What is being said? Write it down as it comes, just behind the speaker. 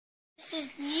This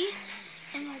is me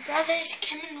and my brother's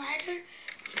Kamen Rider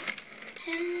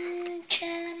and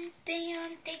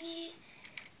champion thingy.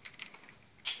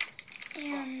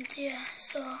 And yeah,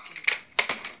 so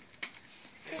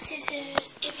this is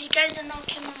if you guys don't know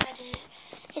Kamen Rider,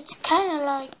 it's kind of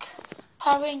like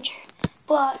Power Ranger,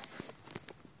 but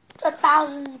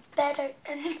 1,000 better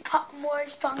and more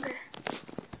stronger.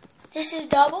 This is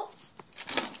double,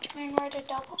 Kamen Rider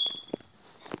double,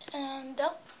 and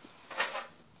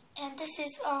this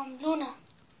is Luna.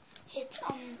 It's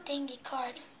thingy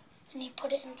card, and you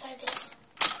put it inside this.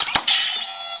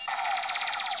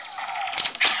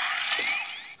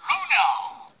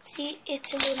 See,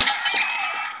 it's Luna.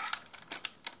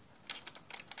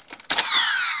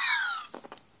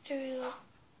 There we go.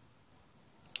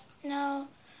 Now,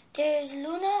 there's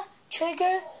Luna,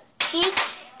 Trigger,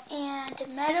 Heat,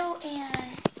 and Metal,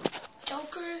 and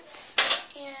Joker,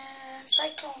 and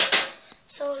Cyclone.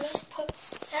 So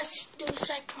let's do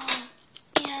Cyclone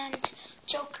and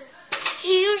Joker.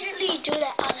 You usually do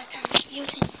that all the time,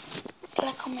 using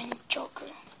Cyclone and Joker.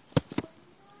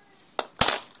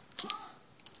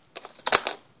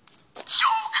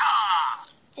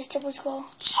 It's supposed to go.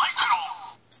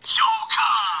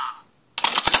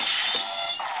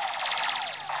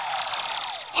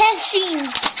 Henshin!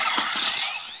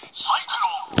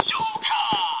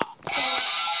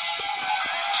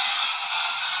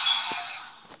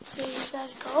 There you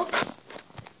guys go.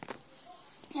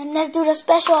 And let's do the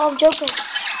special of Joker.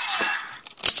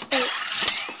 Wait.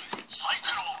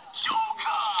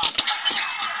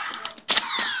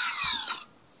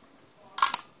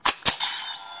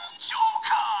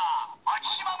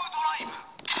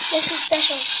 This is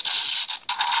special.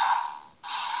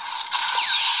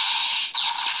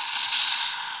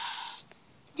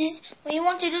 When you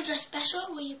want to do the special,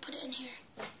 will you put it in here?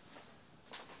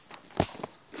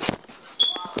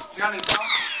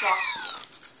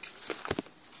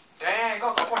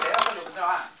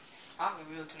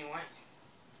 Rule 21.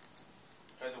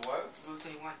 There's a what? Rule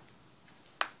 21.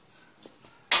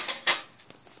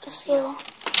 So.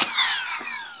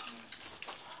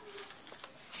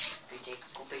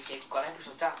 PJ có lấy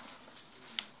số trăm.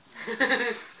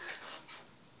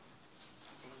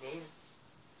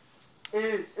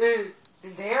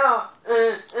 Đừng thế à?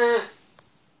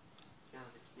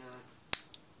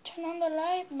 Turn on the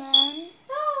light, man.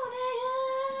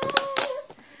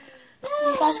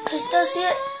 You guys can still see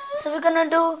it. So we're gonna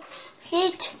do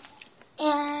Heat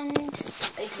and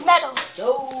Metal.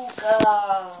 Joker.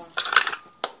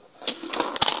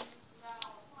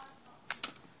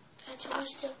 That's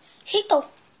what's the Hito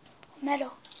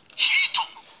Metal.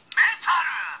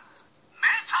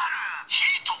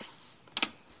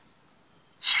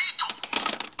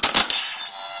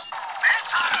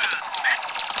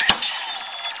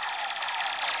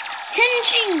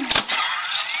 Henshin!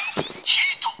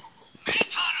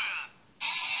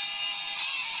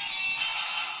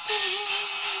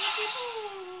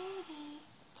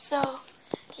 So,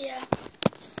 yeah,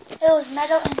 it was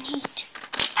Metal and Heat.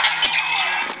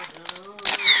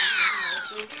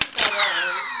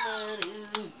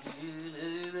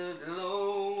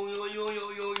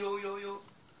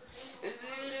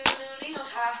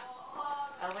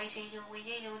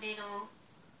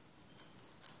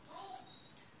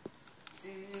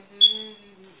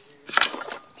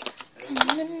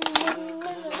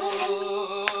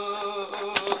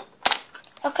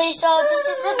 Okay, so this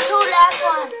is the two last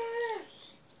one.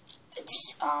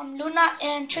 It's Luna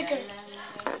and Trigger.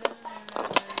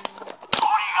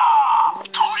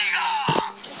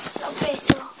 Okay,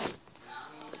 so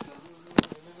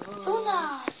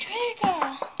Luna, Trigger.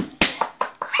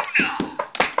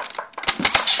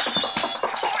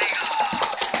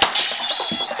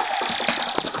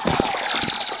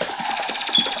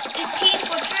 The T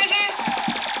for Trigger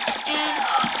and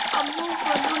a move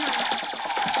for Luna.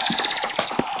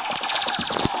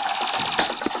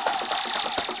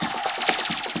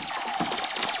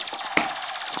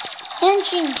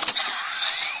 Henshin.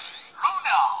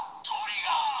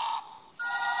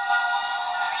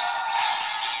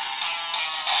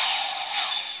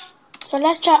 So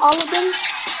let's try all of them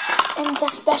in the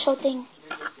special thing.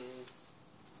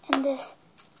 And this.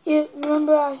 You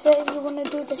remember I said if you want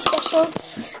to do the special,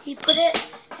 you put it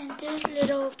in this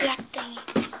little black thingy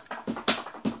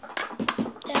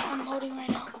that I'm holding right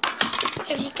now.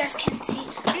 If you guys can see.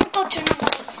 I'm going to go turn on the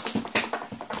lights.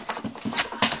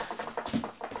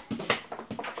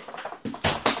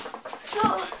 So,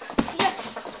 yeah.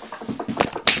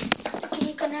 Okay,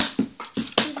 we're gonna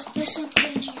do the special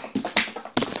play in here.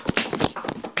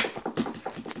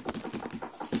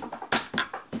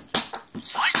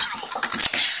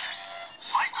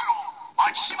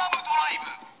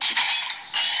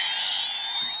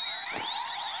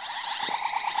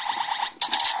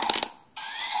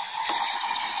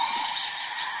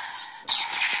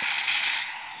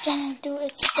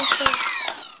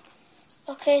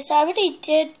 Okay, so I already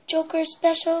did Joker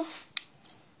special.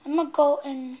 I'm gonna go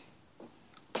and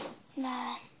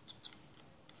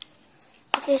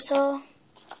okay, so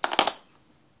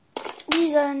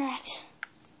these are next.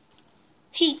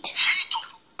 Heat.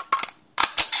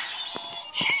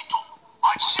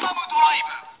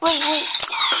 Wait.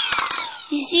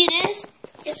 You see this?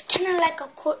 It's kind of like a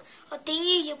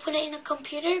thingy. You put it in a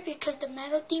computer because the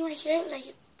metal thing right here, like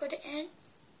you put it in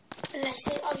and like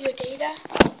save all your data.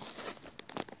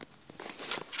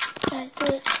 Let's do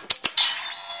it.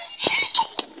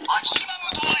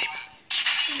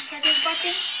 Press this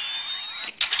button.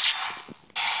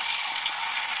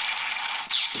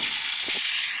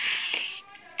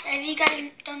 If you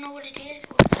guys don't know what it is,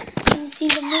 or haven't seen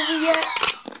the movie yet,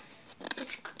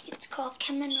 it's called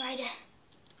Kamen Rider.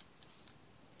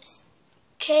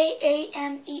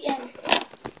 Kamen.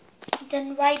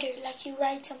 Then rider, like you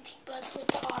ride something, but with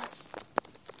the R.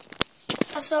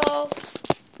 Also,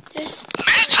 this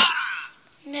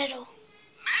metal.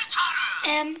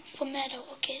 M for metal.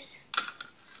 Okay.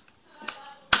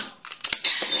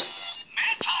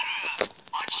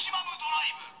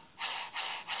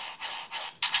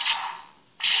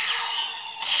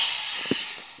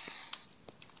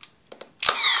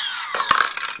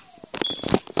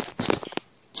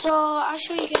 So I'll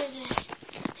show you guys this.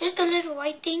 This is the little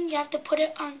white thing. You have to put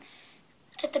it on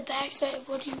at the back so it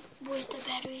wouldn't waste the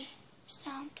battery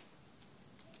sound.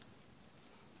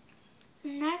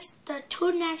 Next, the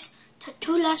two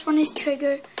last one is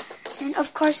trigger, and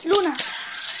of course Luna.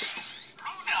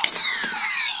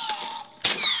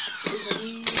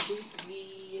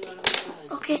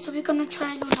 Okay, so we're gonna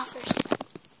try Luna first.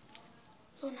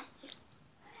 Luna.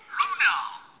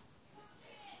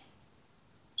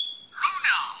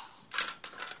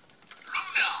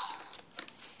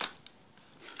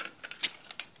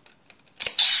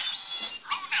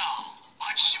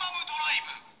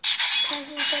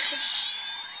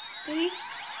 Three,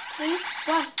 two,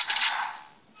 one.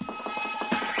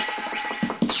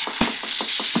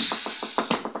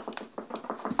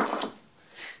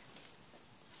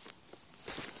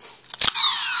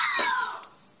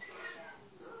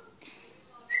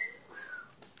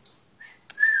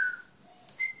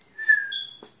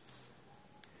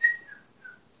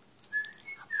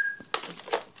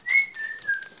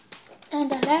 And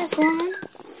the last one,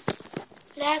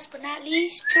 last but not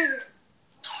least, trigger.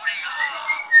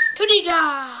 Toriga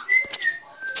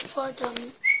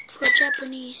for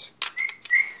Japanese.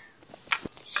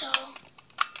 So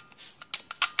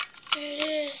here it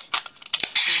is.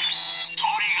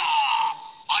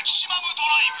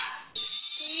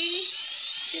 3,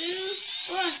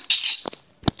 2, 1.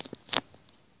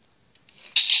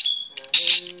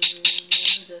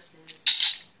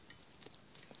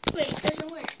 Wait, it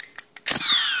doesn't work.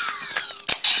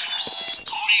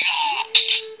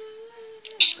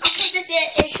 Okay, that's it.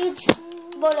 It shoots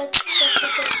bullets for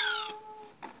trigger.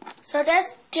 So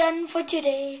that's done for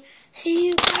today. See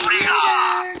you guys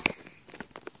later.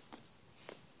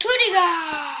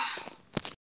 Toriga!